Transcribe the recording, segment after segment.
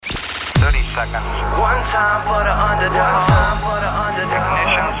seconds. One time for the underdog.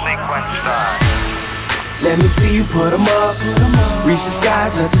 Ignition sequence start. Let me see you put 'em up. Reach the sky,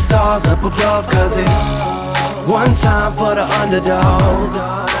 touch the stars up above. Cause it's one time for the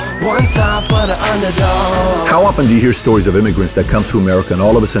underdog. One time for the underdog. How often do you hear stories of immigrants that come to America and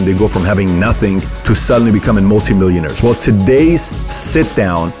all of a sudden they go from having nothing to suddenly becoming multimillionaires? Well, today's sit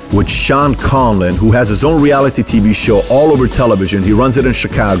down with Sean Conlon, who has his own reality TV show all over television. He runs it in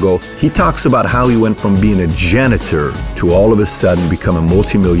Chicago. He talks about how he went from being a janitor to all of a sudden becoming a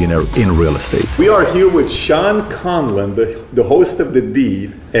multimillionaire in real estate. We are here with Sean Conlon, the host of The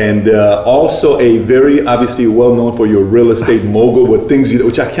Deed, and also a very obviously well-known for your real estate mogul with things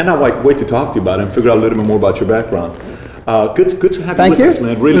which I cannot wait to talk to you about and figure out a little bit more about your background. Good to have you with us,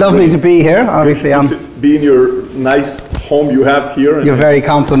 man. Really lovely to be here. Obviously, good to be in your nice home you have here. You're very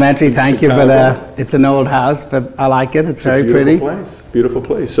complimentary. Thank you, but it's an old house, but I like it. It's very pretty. Beautiful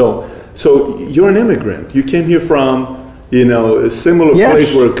place. So you're an immigrant. You came here from, a similar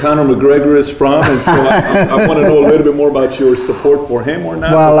place where Conor McGregor is from, and so I want to know a little bit more about your support for him or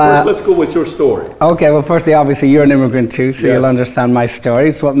not. Well, but first, let's go with your story. Okay, well, firstly, obviously, you're an immigrant too, so you'll understand my story.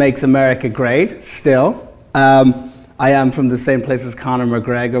 It's what makes America great, still. I am from the same place as Conor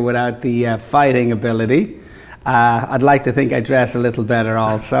McGregor without the fighting ability. I'd like to think I dress a little better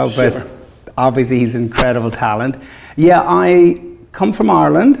also, but obviously he's incredible talent. Yeah, I come from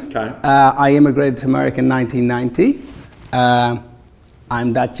Ireland. Okay. I immigrated to America in 1990.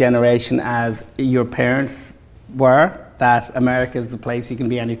 I'm that generation as your parents were, that America is the place you can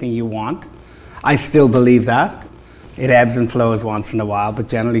be anything you want. I still believe that. It ebbs and flows once in a while, but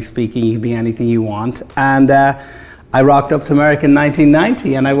generally speaking, you can be anything you want. And I rocked up to America in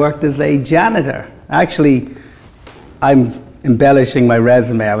 1990 and I worked as a janitor. Actually, I'm embellishing my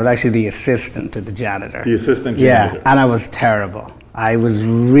resume. I was actually the assistant to the janitor. The assistant janitor? Yeah, and I was terrible. I was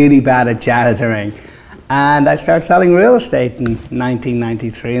really bad at janitoring. And I started selling real estate in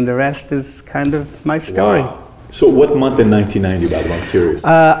 1993, and the rest is kind of my story. Wow. So what month in 1990, by the way? I'm curious.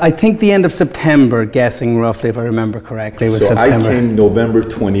 I think the end of September, guessing roughly, if I remember correctly, was September. I came November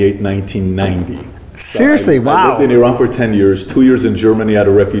 28, 1990. Seriously, wow. I lived in Iran for 10 years, 2 years in Germany at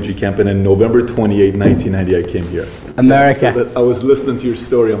a refugee camp, and in November 28, 1990, I came here. America. So I was listening to your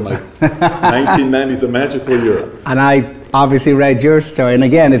story, I'm like, 1990 is a magical year. And I obviously read your story, and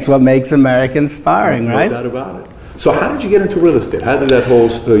again, it's what makes America inspiring, right? No doubt about it. So how did you get into real estate? How did that whole,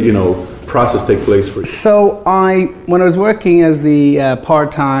 process take place for you? So when I was working as the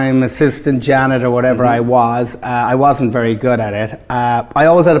part-time assistant janitor, whatever I wasn't very good at it. I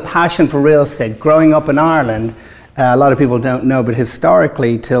always had a passion for real estate. Growing up in Ireland, a lot of people don't know, but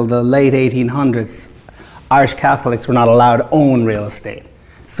historically, till the late 1800s, Irish Catholics were not allowed to own real estate.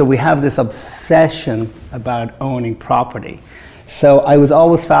 So we have this obsession about owning property. So I was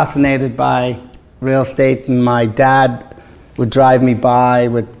always fascinated by real estate, and my dad would drive me by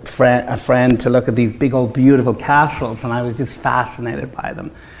with a friend to look at these big old beautiful castles, and I was just fascinated by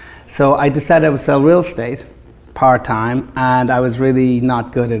them. So I decided I would sell real estate part-time, and I was really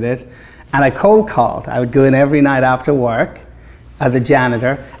not good at it. And I cold called. I would go in every night after work as a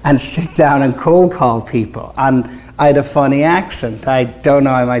janitor and sit down and cold call people. And I had a funny accent. I don't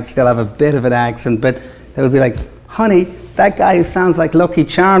know, I might still have a bit of an accent, but they would be like, honey, that guy who sounds like Lucky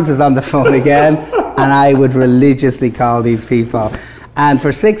Charms is on the phone again. And I would religiously call these people. And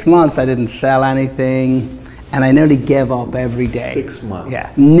for 6 months, I didn't sell anything, and I nearly gave up every day. 6 months?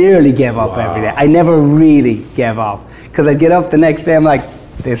 Yeah, nearly gave up every day. I never really gave up, because I'd get up the next day, I'm like,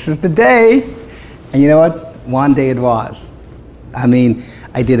 this is the day. And you know what? One day it was. I mean,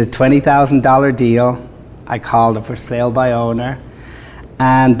 I did a $20,000 deal. I called it for sale by owner.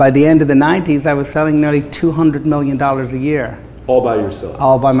 And by the end of the 90s, I was selling nearly $200 million a year. All by yourself?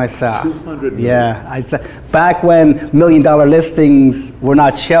 All by myself. 200 million? Yeah. Back when $1 million listings were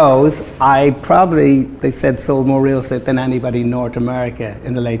not shows, I probably, they said, sold more real estate than anybody in North America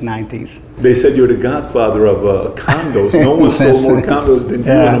in the late 90s. They said you're the godfather of condos. No one sold more condos than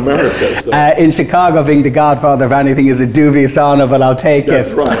you in America. So. In Chicago, being the godfather of anything is a dubious honor, but I'll take That's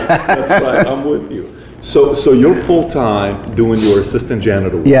right. That's right. I'm with you. So you're full-time doing your assistant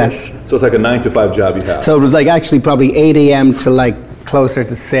janitor work. Yes. So it's like a 9-to-5 job you have. So it was like actually probably 8 a.m. to like closer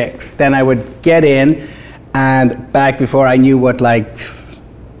to 6. Then I would get in, and back before I knew what like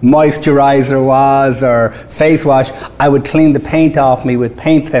moisturizer was or face wash, I would clean the paint off me with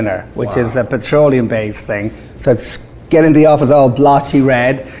paint thinner, which is a petroleum-based thing. So I'd get in the office all blotchy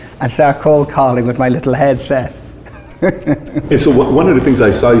red and start cold calling with my little headset. And so one of the things I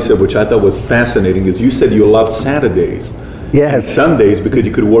saw you said, which I thought was fascinating, is you said you loved Saturdays and Sundays because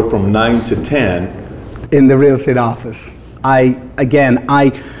you could work from 9 to 10. In the real estate office. I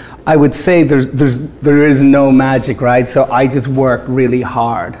I would say there is no magic, right? So I just worked really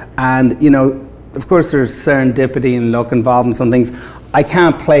hard. And, you know, of course there's serendipity and luck involved in some things. I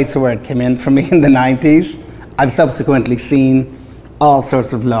can't place where it came in for me in the 90s. I've subsequently seen all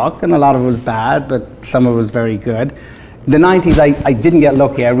sorts of luck, and a lot of it was bad, but some of it was very good. The 90s, I didn't get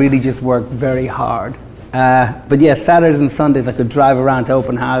lucky. I really just worked very hard. But yeah, Saturdays and Sundays I could drive around to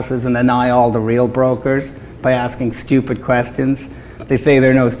open houses and annoy all the real brokers by asking stupid questions. They say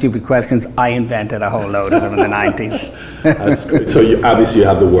there are no stupid questions. I invented a whole load of them in the 90s. That's great. So obviously you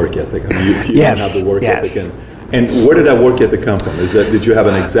have the work ethic. I mean, you Yes, have the work yes. ethic. And where did that work ethic come from? Did you have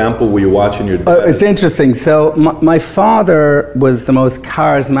an example where you're watching your dad? It's interesting. So my father was the most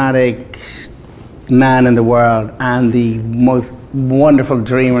charismatic man in the world and the most wonderful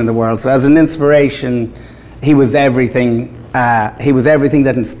dreamer in the world. So as an inspiration, he was everything. He was everything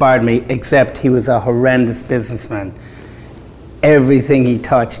that inspired me, except he was a horrendous businessman. Everything he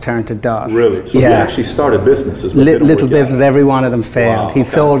touched turned to dust. Really? So he actually started businesses, but didn't little work out. business. Every one of them failed. Wow, He okay.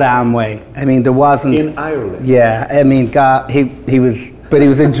 sold Amway. I mean, there wasn't. In Ireland? Yeah, I mean, God, he was, but he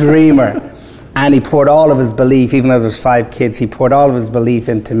was a dreamer, and he poured all of his belief. Even though there was 5 kids, he poured all of his belief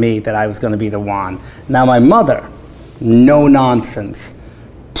into me that I was going to be the one. Now, my mother, no nonsense,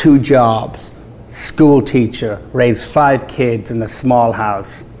 2 jobs, school teacher, raised 5 kids in a small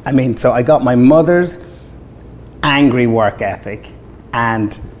house. I mean, so I got my mother's angry work ethic,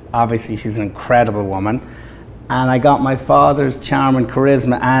 and obviously she's an incredible woman, and I got my father's charm and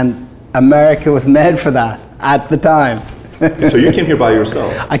charisma, and America was made for that at the time. So you came here by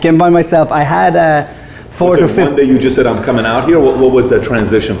yourself? I came by myself. I had a 4 to Was it 5. one day you just said, I'm coming out here? What was that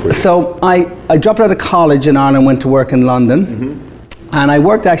transition for you? So I dropped out of college in Ireland, went to work in London, and I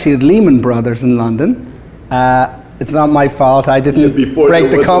worked actually at Lehman Brothers in London. It's not my fault. I didn't before break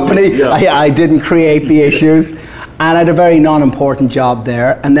there the was a- company. yeah. I didn't create the issues. And I had a very non-important job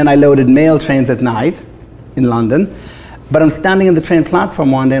there. And then I loaded mail trains at night in London. But I'm standing on the train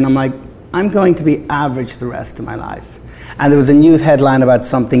platform one day and I'm like, I'm going to be average the rest of my life. And there was a news headline about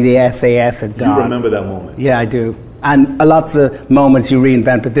something the SAS had done. You remember that moment? Yeah, I do. And lots of moments you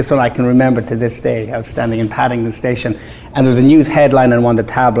reinvent, but this one I can remember to this day. I was standing in Paddington Station, and there was a news headline in one of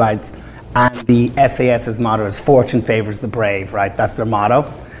the tabloids, and the SAS's motto is "Fortune favors the brave," right? That's their motto.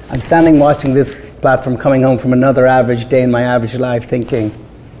 I'm standing watching this platform, coming home from another average day in my average life, thinking,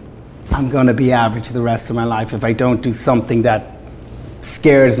 I'm going to be average the rest of my life if I don't do something that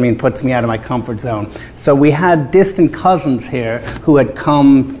scares me and puts me out of my comfort zone. So we had distant cousins here who had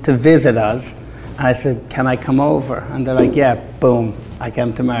come to visit us. And I said, can I come over? And they're like, yeah, boom, I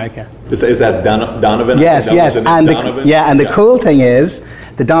came to America. Is that Donovan? Yes, That yes. was in And Donovan? the cool thing is,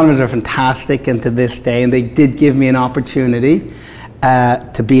 the Donovans are fantastic, and to this day, and they did give me an opportunity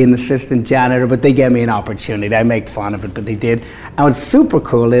to be an assistant janitor, but they gave me an opportunity. I make fun of it, but they did. And what's super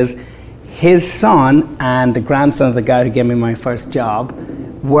cool is his son and the grandson of the guy who gave me my first job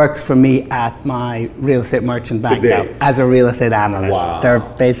works for me at my real estate merchant bank now Today? as a real estate analyst. Wow. They're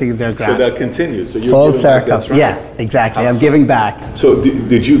basically their So grand. that continues. So you're Full giving back, circle. that's right. Yeah, exactly. I'm Awesome. giving back. So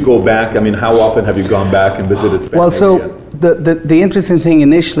did you go back? I mean, how often have you gone back and visited family? Well, so again? the interesting thing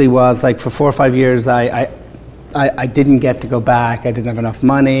initially was, like, for 4 or 5 years, I didn't get to go back. I didn't have enough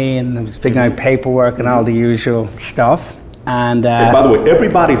money, and I was figuring out paperwork and all the usual stuff. And And by the way,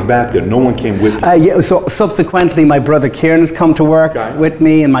 everybody's back there. No one came with you. yeah, so subsequently, my brother Kieran has come to work Okay. with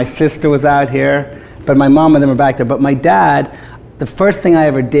me, and my sister was out here, but my mom and them are back there. But my dad, the first thing I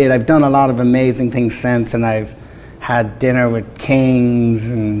ever did, I've done a lot of amazing things since, and I've had dinner with kings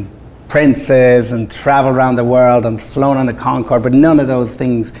and princes and traveled around the world and flown on the Concorde, but none of those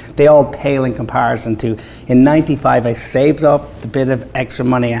things, they all pale in comparison to, in 95, I saved up the bit of extra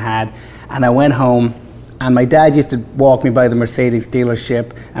money I had, and I went home. And my dad used to walk me by the Mercedes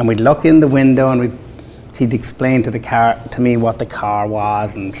dealership, and we'd look in the window, and he'd explain to me what the car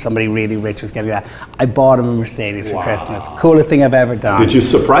was, and somebody really rich was getting that. I bought him a Mercedes for Christmas. Coolest thing I've ever done. Did you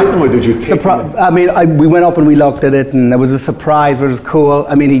surprise him or did you take him? I mean, we went up and we looked at it, and it was a surprise, but it was cool.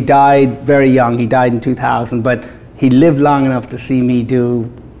 I mean, he died very young. He died in 2000, but he lived long enough to see me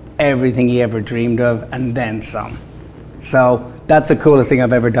do everything he ever dreamed of, and then some. So that's the coolest thing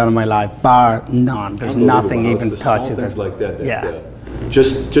I've ever done in my life, bar none. There's nothing Unbelievable. even It's the small touches things it. like that. Yeah.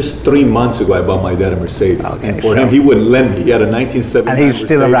 Just 3 months ago, I bought my dad a Mercedes, Okay, and for so- him, he wouldn't lend me. He had a 1979 And he's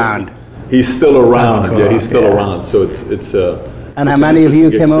still Mercedes. around. He's still around. That's cool, Yeah, he's still yeah. around. So it's And it's how an many of you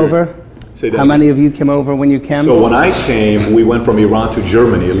interesting came experience. over? Say that How again. many of you came over when you came? So when I came, we went from Iran to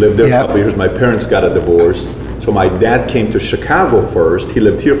Germany. I lived there Yep. a couple of years. My parents got a divorce. So my dad came to Chicago first. He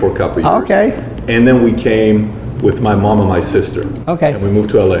lived here for a couple of years. Okay. And then we came with my mom and my sister. Okay. And we moved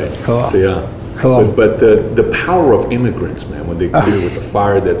to LA. Cool. So yeah. Cool. But the power of immigrants, man, when they come here with the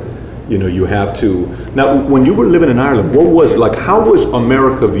fire that, you know, you have to. Now, when you were living in Ireland, what was, like, how was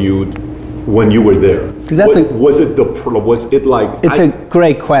America viewed when you were there? That's was it like? It's a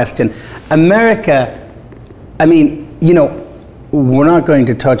great question. America, I mean, you know, we're not going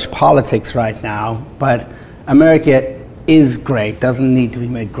to touch politics right now, but America is great, doesn't need to be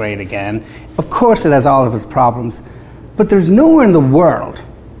made great again. Of course it has all of its problems, but there's nowhere in the world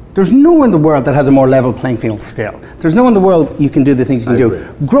that has a more level playing field still. There's nowhere in the world you can do the things you can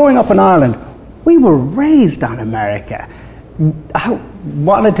do. Growing up in Ireland, we were raised on America. I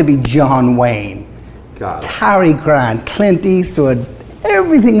wanted to be John Wayne, Cary Grant, Clint Eastwood,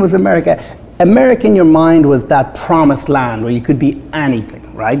 everything was America. America in your mind was that promised land where you could be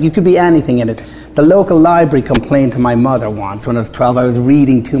anything, right? You could be anything in it. The local library complained to my mother once when I was 12, I was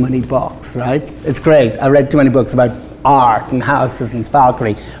reading too many books, right? It's great, I read too many books about art and houses and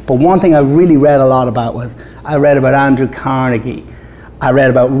falconry. But one thing I really read a lot about was, I read about Andrew Carnegie. I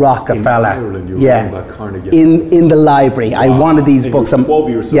read about Rockefeller. In Ireland, you read about Carnegie. In the library. Wow. I wanted these books. I'm 12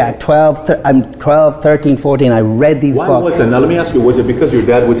 years old. Yeah, 12, 13, 14. I read these books. Why was that? Now let me ask you, was it because your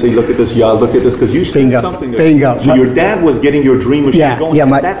dad would say, look at this, y'all, look at this? Because you said something. Bingo. So your dad was getting your dream machine going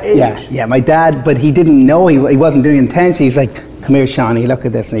at that age? Yeah, my dad, but he didn't know, he wasn't doing it intentionally. He's like, come here, Shawnee, look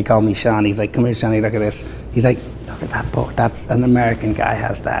at this. And he called me Shawnee. He's like, come here, Shawnee, look at this. He's like, look at that book. That's an American guy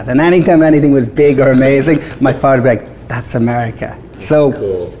has that. And anytime anything was big or amazing, my father would be like, that's America. So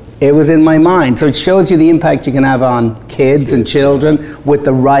cool. It was in my mind. So it shows you the impact you can have on kids and children with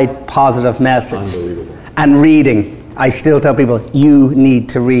the right positive message. Unbelievable. And reading. I still tell people, you need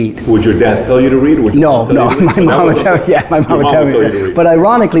to read. Would your dad tell you to read? No, my mom would tell me. My mom would tell me to read. But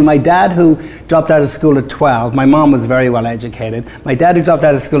ironically, my dad, who dropped out of school at 12, my mom was very well educated. My dad, who dropped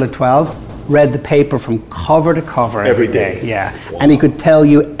out of school at 12, read the paper from cover to cover every day. Yeah. Wow. And he could tell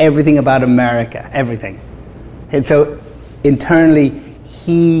you everything about America, everything. And so internally,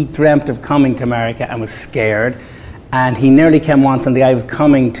 he dreamt of coming to America and was scared. And he nearly came once, and the guy he was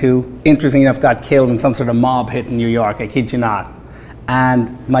coming to, interestingly enough, got killed in some sort of mob hit in New York, I kid you not.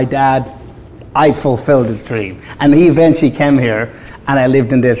 And my dad, I fulfilled his dream. And he eventually came here, and I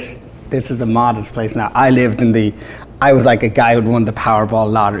lived in this is a modest place now. I was like a guy who'd won the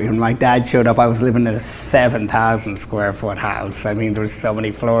Powerball lottery. When my dad showed up, I was living in a 7,000 square foot house. I mean, there was so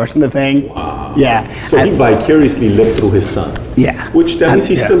many floors in the thing. Wow. Yeah. So he vicariously lived through his son. Yeah. Which that means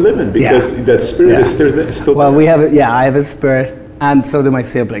he's still living, because that spirit is still well, there. I have a spirit, and so do my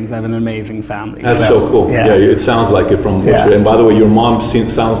siblings. I have an amazing family. That's so cool. Yeah, it sounds like it from what you're, and by the way, your mom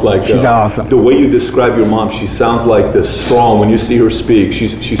sounds like she's awesome. The way you describe your mom, she sounds like the strong. When you see her speak, she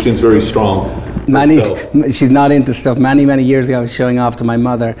seems very strong. She's not into stuff. Many years ago, I was showing off to my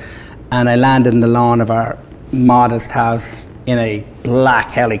mother, and I landed in the lawn of our modest house in a black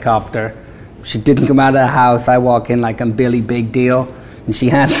helicopter. She didn't come out of the house. I walk in like I'm Billy Big Deal, and she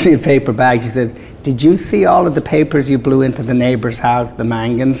hands me a paper bag. She said, did you see all of the papers you blew into the neighbor's house, the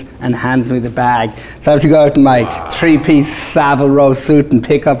Mangans? And hands me the bag. So I have to go out in my three-piece Savile Row suit and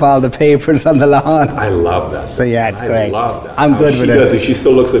pick up all the papers on the lawn. I love that. So yeah, it's great. I love that. I'm good with it. She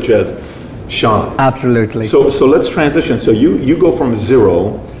still looks such as Sean. Absolutely. So let's transition. So you go from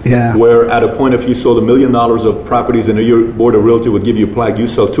zero, where at a point if you sold $1 million of properties in a year, Board of Realty would give you a plaque, you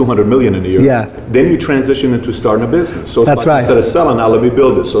sell $200 million in a year. Yeah. Then you transition into starting a business. So it's that's like, right. Instead of selling, now let me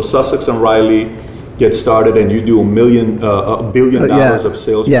build this. So Sussex and Riley get started, and you do $1 billion of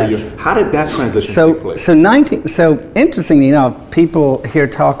sales per year. How did that transition take place? So interestingly enough, people here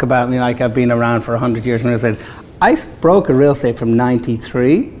talk about me like I've been around for 100 years, and I said I broke a real estate from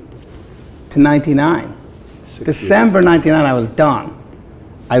 93 to 99. December 99, I was done.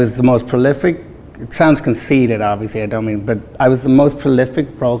 I was the most prolific, it sounds conceited, obviously, I don't mean, but I was the most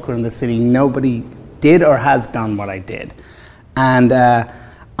prolific broker in the city. Nobody did or has done what I did. And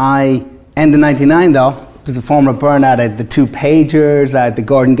I ended 99 though, there's a form of burnout. I had the 2 pagers, I had the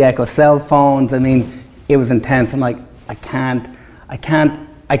Gordon Gekko cell phones. I mean, it was intense. I'm like, I can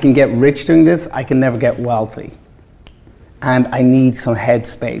get rich doing this, I can never get wealthy. And I need some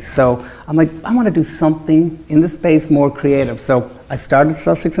headspace. So I'm like, I want to do something in the space more creative. So I started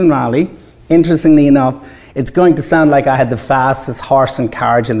Sussex and Raleigh. Interestingly enough, it's going to sound like I had the fastest horse and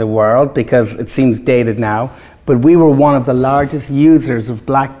carriage in the world, because it seems dated now, but we were one of the largest users of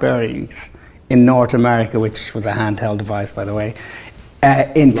BlackBerries in North America, which was a handheld device, by the way.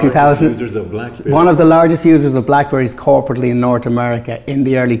 In 2000, users of BlackBerry. One of the largest users of BlackBerries corporately in North America in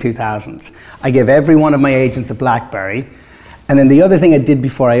the early 2000s. I gave every one of my agents a BlackBerry. And then the other thing I did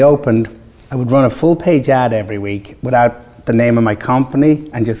before I opened, I would run a full page ad every week without the name of my company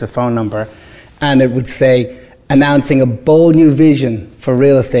and just a phone number. And it would say, announcing a bold new vision for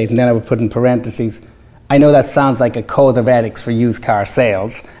real estate, and then I would put in parentheses, I know that sounds like a code of ethics for used car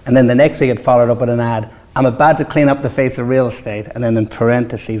sales, and then the next week I'd followed up with an ad, I'm about to clean up the face of real estate, and then in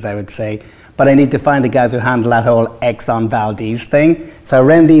parentheses I would say, but I need to find the guys who handle that whole Exxon Valdez thing. So I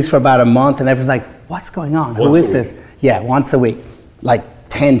ran these for about a month, and everyone's like, what's going on? Who is this? Yeah, once a week. Like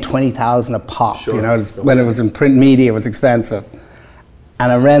 10, 20,000 a pop. Sure. You know, when it was in print media, it was expensive.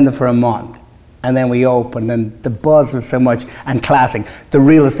 And I ran them for a month. And then we opened, and the buzz was so much. And classic, the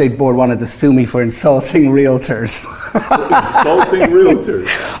real estate board wanted to sue me for insulting realtors. Insulting realtors.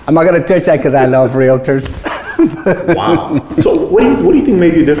 I'm not going to touch that because I love realtors. Wow. So what do you think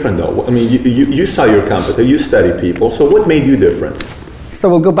made you different, though? I mean, you saw your competitor, you study people. So what made you different? So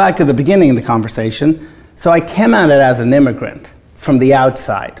we'll go back to the beginning of the conversation. So I came at it as an immigrant from the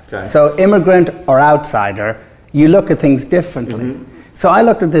outside. Okay. So immigrant or outsider, you look at things differently. Mm-hmm. So I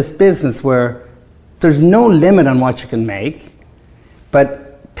looked at this business where there's no limit on what you can make,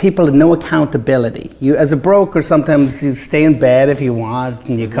 but people have no accountability. You, as a broker, sometimes you stay in bed if you want,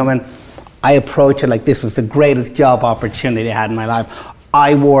 and you come in. I approach it like this was the greatest job opportunity I had in my life.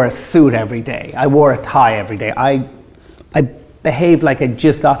 I wore a suit every day. I wore a tie every day. I behaved like I'd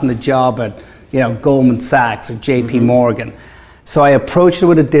just gotten the job at, you know, Goldman Sachs or JP Morgan. So I approached it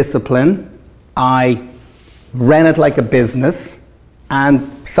with a discipline. I ran it like a business.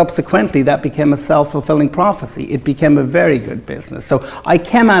 And subsequently, that became a self-fulfilling prophecy. It became a very good business. So I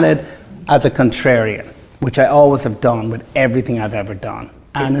came at it as a contrarian, which I always have done with everything I've ever done.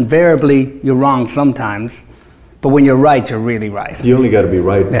 And invariably, you're wrong sometimes, but when you're right, you're really right. You only got to be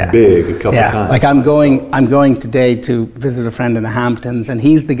right big a couple times. Like I'm going today to visit a friend in the Hamptons, and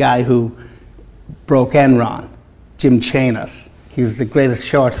he's the guy who broke Enron, Jim Chanos. He was the greatest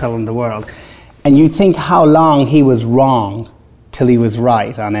short seller in the world. And you think how long he was wrong till he was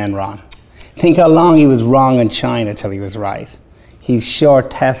right on Enron. Think how long he was wrong in China till he was right. He's short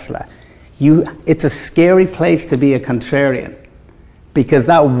Tesla. It's a scary place to be a contrarian, because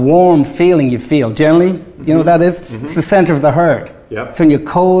that warm feeling you feel, generally, you know what that is? It's the center of the herd. Yep. So when you're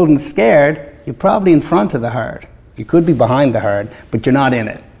cold and scared, you're probably in front of the herd. You could be behind the herd, but you're not in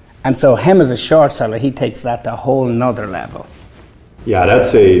it. And so him as a short seller, he takes that to a whole nother level. Yeah,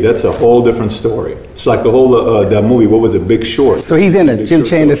 that's a whole different story. It's like the whole that movie. What was it, Big Short? So he's in it. Jim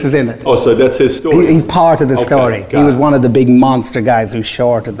Chanos is in it. Oh, so that's his story. He's part of the story. He was one of the big monster guys who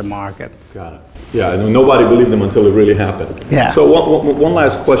shorted the market. Got it. Yeah, nobody believed him until it really happened. Yeah. So one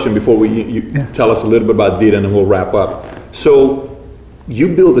last question before you tell us a little bit about Dita, and then we'll wrap up. So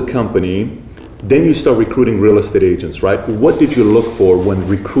you build a company, then you start recruiting real estate agents, right? What did you look for when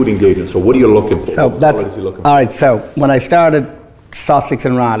recruiting agents? So what are you looking for? So that's what is he looking for? all right. So when I started Sussex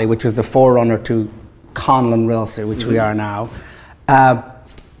and Raleigh, which was the forerunner to Conlon Real Estate, which we are now,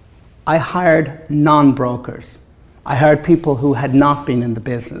 I hired non-brokers. I hired people who had not been in the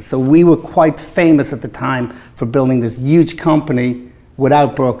business. So we were quite famous at the time for building this huge company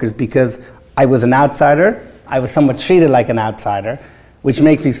without brokers, because I was an outsider. I was somewhat treated like an outsider, which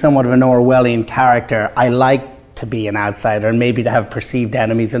makes me somewhat of an Orwellian character. I like to be an outsider and maybe to have perceived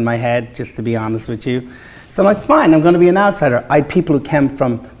enemies in my head, just to be honest with you. So I'm like, fine, I'm going to be an outsider. I had people who came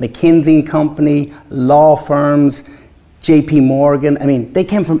from McKinsey and Company, law firms, JP Morgan. I mean, they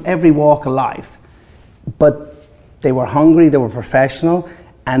came from every walk of life. But they were hungry, they were professional,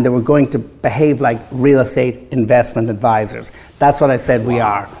 and they were going to behave like real estate investment advisors. That's what I said we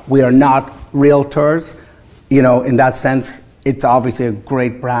are. We are not realtors. You know, in that sense, it's obviously a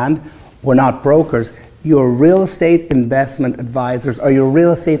great brand. We're not brokers. You're real estate investment advisors, or you're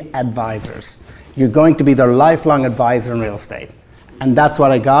real estate advisors. You're going to be their lifelong advisor in real estate. And that's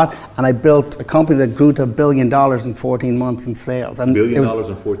what I got. And I built a company that grew to $1 billion in 14 months in sales. And $1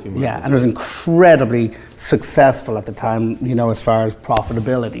 billion in 14 months. Yeah, and it was incredibly successful at the time, you know, as far as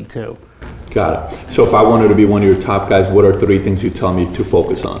profitability too. Got it. So if I wanted to be one of your top guys, what are 3 things you tell me to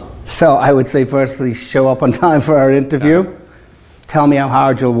focus on? So I would say, firstly, show up on time for our interview. Tell me how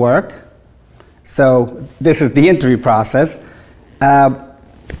hard you'll work. So this is the interview process.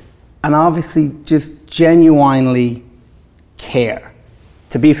 And obviously, just genuinely care.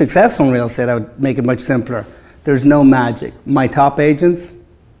 To be successful in real estate, I would make it much simpler. There's no magic. My top agents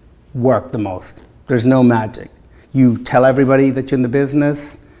work the most. There's no magic. You tell everybody that you're in the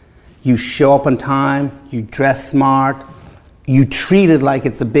business, you show up on time, you dress smart, you treat it like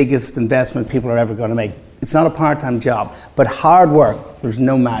it's the biggest investment people are ever going to make. It's not a part-time job, but hard work. There's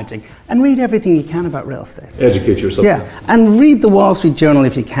no magic. And read everything you can about real estate. Educate yourself. Yeah, and read the Wall Street Journal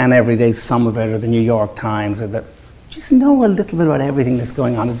if you can every day, some of it, or the New York Times, or just know a little bit about everything that's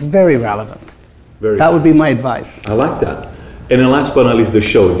going on. It's very relevant. That would be my advice. I like that. And then last but not least, the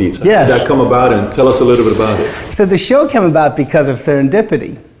show, Deeds. Yes. Did that come about, and tell us a little bit about it? So the show came about because of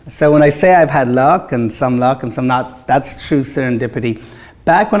serendipity. So when I say I've had luck and some not, that's true serendipity.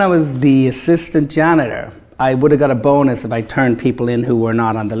 Back when I was the assistant janitor, I would have got a bonus if I turned people in who were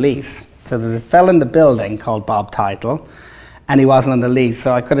not on the lease. So there's a fella in the building called Bob Title, and he wasn't on the lease,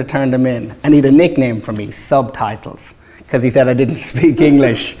 so I could have turned him in. And he had a nickname for me, Subtitles, because he said I didn't speak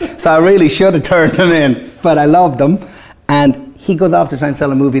English. So I really should have turned him in, but I loved him. And he goes off to try and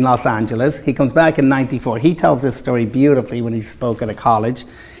sell a movie in Los Angeles. He comes back in 94. He tells this story beautifully when he spoke at a college.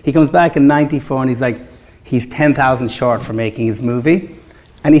 He comes back in 94 and he's like, he's 10,000 short for making his movie.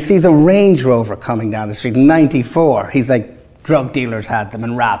 And he sees a Range Rover coming down the street in 94. He's like, drug dealers had them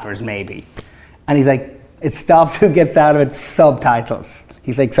and rappers maybe. And he's like, it stops, who gets out of it? Subtitles.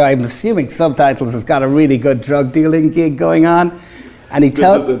 He's like, so I'm assuming Subtitles has got a really good drug dealing gig going on. And he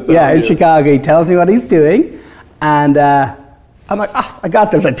tells, in Chicago, he tells me what he's doing. And I'm like, I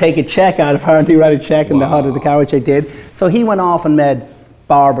got this. I take a check out, apparently write a check in the hood of the car, which I did. So he went off and made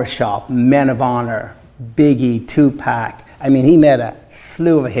Barbershop, Men of Honor, Biggie, Tupac. I mean, he made a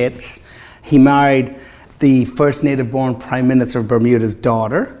slew of hits. He married the first native-born Prime Minister of Bermuda's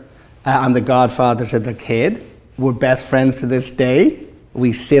daughter. I'm the godfather to the kid. We're best friends to this day.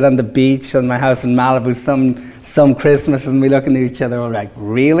 We sit on the beach on my house in Malibu some Christmas and we look into each other, we're like,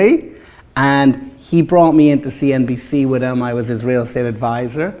 really? And he brought me into CNBC with him. I was his real estate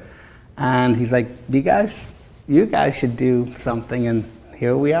advisor. And he's like, you guys should do something, and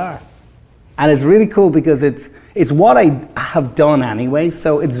here we are. And it's really cool because it's what I have done anyway,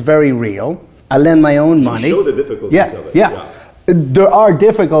 so it's very real. I lend my own money. You show the difficulties of it. Yeah. There are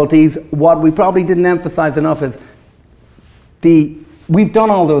difficulties. What we probably didn't emphasize enough is we've done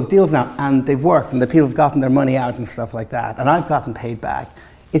all those deals now, and they've worked, and the people have gotten their money out and stuff like that, and I've gotten paid back.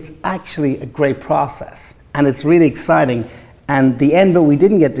 It's actually a great process, and it's really exciting. And the end bit we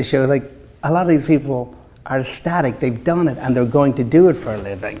didn't get to show is like a lot of these people are ecstatic. They've done it, and they're going to do it for a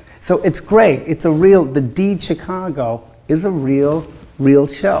living. So it's great. It's the Deed Chicago is a real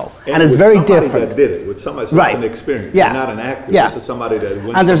show, and it's very different. That did it with somebody, so it's an experience. Yeah. You're not an actor. Yeah. This is somebody that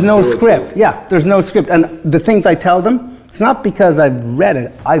went. And there's no script. Yeah, there's no script. And the things I tell them, it's not because I've read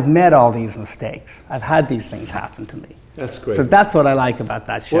it. I've made all these mistakes. I've had these things happen to me. That's great. So that's what I like about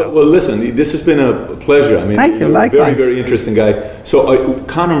that show. Well, listen, this has been a pleasure. I mean, thank you. You're Likewise. a very, very interesting guy. So,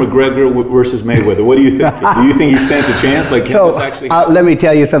 Conor McGregor versus Mayweather. What do you think? Do you think he stands a chance? Like, so let me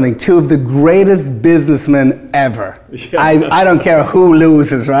tell you something. Two of the greatest businessmen ever. Yeah. I don't care who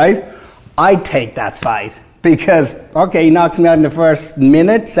loses, right? I'd take that fight because he knocks me out in the first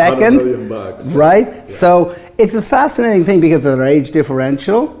minute, second, $100 million, right? Yeah. So it's a fascinating thing because of their age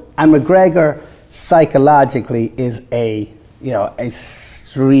differential, and McGregor psychologically is a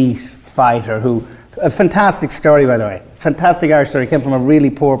street fighter a fantastic story, by the way. Fantastic Irish story. He came from a really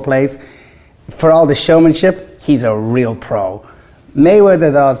poor place. For all the showmanship, he's a real pro.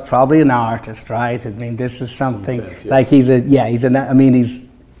 Mayweather, though, is probably an artist, right? I mean, this is something like he's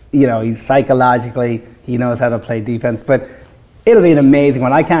psychologically, he knows how to play defense, but it'll be an amazing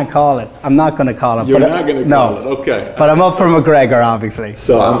one. I can't call it. I'm not going to call it. You're not going to call it. Okay. But I'm up for McGregor, obviously.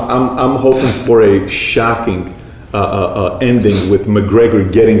 So I'm hoping for a shocking ending with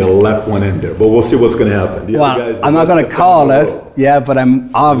McGregor getting a left one in there. But we'll see what's going to happen. I'm not going to call it, but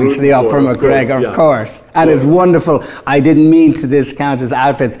I'm obviously up for McGregor, of course. And it's wonderful. I didn't mean to discount his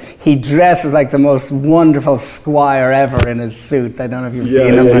outfits. He dresses like the most wonderful squire ever in his suits. I don't know if you've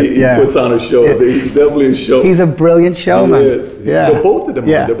seen him. He puts on a show. He's definitely a show. He's a brilliant showman. He is. Yeah. They're both of them.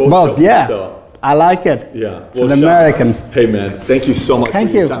 Yeah. They're both yeah. So. I like it. Yeah. It's an American. Hey, man, thank you so much.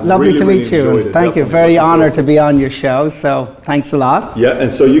 Thank for your you. time. Lovely really, to meet you. Really Thank you. Very honored to be on your show. So thanks a lot. Yeah, and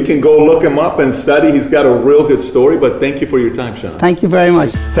so you can go look him up and study. He's got a real good story, but thank you for your time, Sean. Thank you very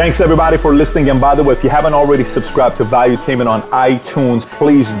much. Thanks everybody for listening. And by the way, if you haven't already subscribed to Valuetainment on iTunes,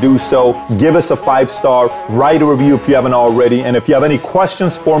 please do so. Give us a 5-star, write a review if you haven't already. And if you have any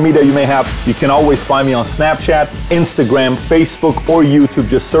questions for me that you may have, you can always find me on Snapchat, Instagram, Facebook, or YouTube.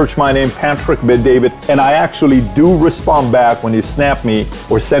 Just search my name, Patrick Bet-David, and I actually do respond back when you snap me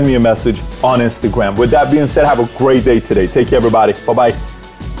or send me a message on Instagram. With that being said, have a great day today. Take care, everybody. Bye-bye.